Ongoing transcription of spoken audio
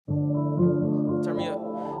Turn me up.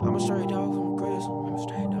 I'm a straight dog from the Grizz. I'm a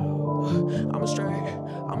straight dog. I'm a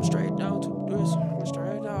straight dog to the Grizz. I'm a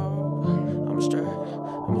straight dog. I'm a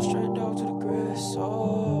straight dog to the Grizz. Oh,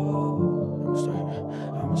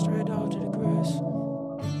 I'm a straight dog to the Grizz.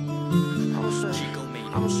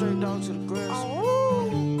 I'm a straight dog to the Grizz.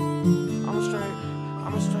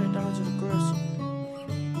 I'm a straight dog to the Grizz.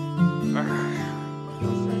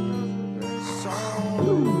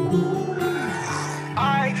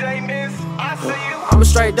 I'm a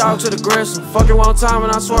straight dog to the gristle. Fucking one time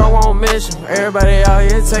and I swear I won't miss you. Everybody out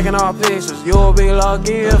here taking all pictures. You'll be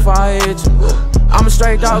lucky if I hit you. I'm a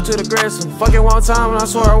straight dog to the gristle. Fucking one time and I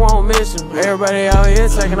swear I won't miss you. Everybody out here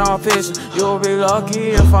taking all pictures. You'll be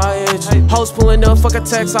lucky if I hit you. Hoes pulling up, fuck a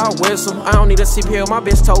text, I'll whistle. I don't need a CPL, my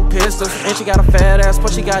bitch told pistols. And she got a fat ass,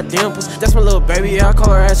 but she got dimples. That's my little baby, yeah, I call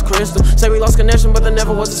her ass Crystal. Say we lost connection, but there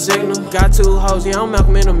never was a signal. Got two hoes, yeah, I'm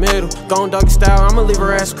Malcolm in the middle. Gone doggy style, I'ma leave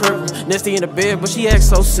her ass crippled. Nesty in the bed, but she acts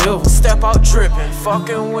so silver. Step out tripping,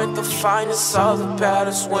 fucking with the finest of the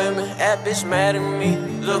baddest women. That bitch mad at me.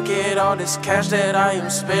 Look at all this cash that I am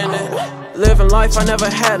spending. Living life, I never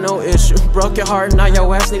had no issue. Broke your heart, now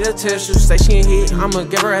your ass need a tissue. Say she ain't hit, I'ma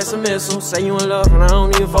give her ass a missile. Say you in love, and I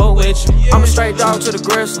don't even vote with you. I'm a straight dog to the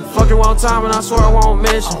gristle. Fucking one time, and I swear I won't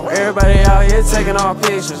miss you. Everybody out here taking all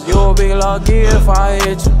pictures. You'll be lucky if I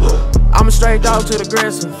hit you. I'm a straight dog to the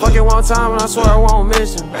gristle. Fucking one time, and I swear I won't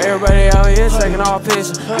miss you. Everybody out here taking all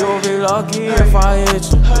pictures. You'll be lucky if I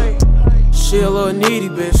hit you. She a little needy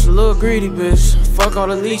bitch, a little greedy bitch. Fuck all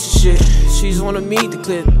the leechy shit. She just wanna meet the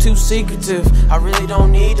clip, too secretive. I really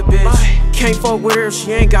don't need the bitch. Can't fuck with her if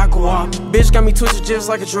she ain't got guap. Bitch got me twisted just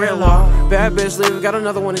like a dreadlock. Bad bitch leave, got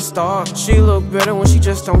another one in stock. She look better when she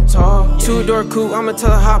just don't talk. Two-door coupe, I'ma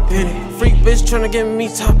tell her hop in it. Freak bitch tryna get me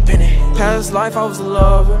top in it. Past life I was a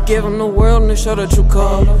lover. Give him the world and to show the true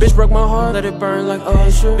color. Bitch broke my heart, let it burn like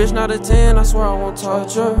Usher. Bitch not a 10, I swear I won't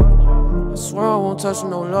touch her. I swear I won't touch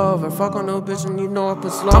no lover. Fuck on no bitch and you know I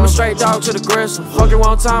put slow. I'm a straight dog to the gristle. Fucking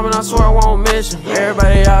one time and I swear I won't miss you.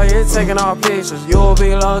 Everybody out here taking all pictures. You'll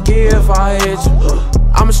be lucky if I hit you.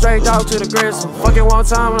 I'm a straight dog to the gristle. Fucking one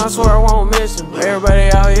time and I swear I won't miss you.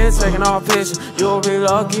 Everybody out here taking all pictures. You'll be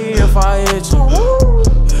lucky if I hit you.